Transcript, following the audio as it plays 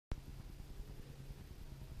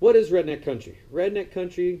What is redneck country? Redneck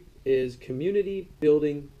country is community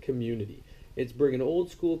building community. It's bringing old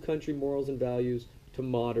school country morals and values to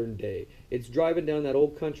modern day. It's driving down that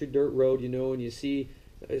old country dirt road, and you see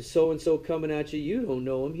so and so coming at you. You don't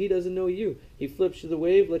know him. He doesn't know you. He flips you the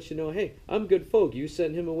wave, lets you know, hey, I'm good folk. You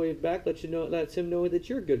send him a wave back, lets him know that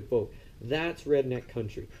you're good folk. That's redneck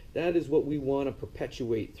country. That is what we want to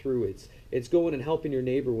perpetuate through. It's going and helping your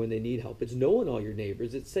neighbor when they need help. It's knowing all your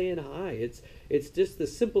neighbors. It's saying hi. It's just the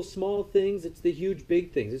simple small things. It's the huge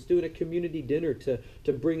big things. It's doing a community dinner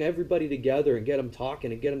to bring everybody together and get them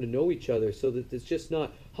talking and get them to know each other, so that it's just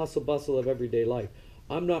not hustle bustle of everyday life.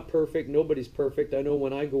 I'm not perfect. Nobody's perfect. I know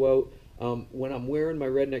when I go out, when I'm wearing my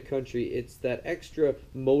redneck country, it's that extra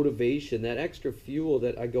motivation, that extra fuel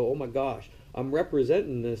that I go, oh my gosh, I'm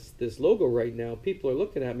representing this logo right now. People are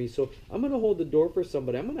looking at me, so I'm going to hold the door for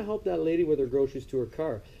somebody. I'm going to help that lady with her groceries to her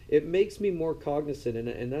car. It makes me more cognizant,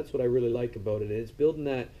 and that's what I really like about it. It's building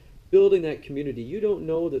that community. You don't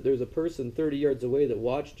know that there's a person 30 yards away that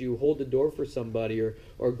watched you hold the door for somebody,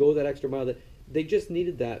 or go that extra mile. That they just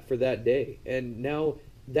needed that for that day, and now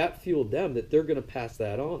that fueled them, that they're going to pass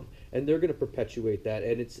that on, and they're going to perpetuate that,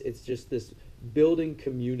 and it's just this building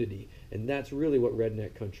community, and that's really what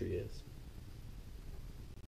redneck country is.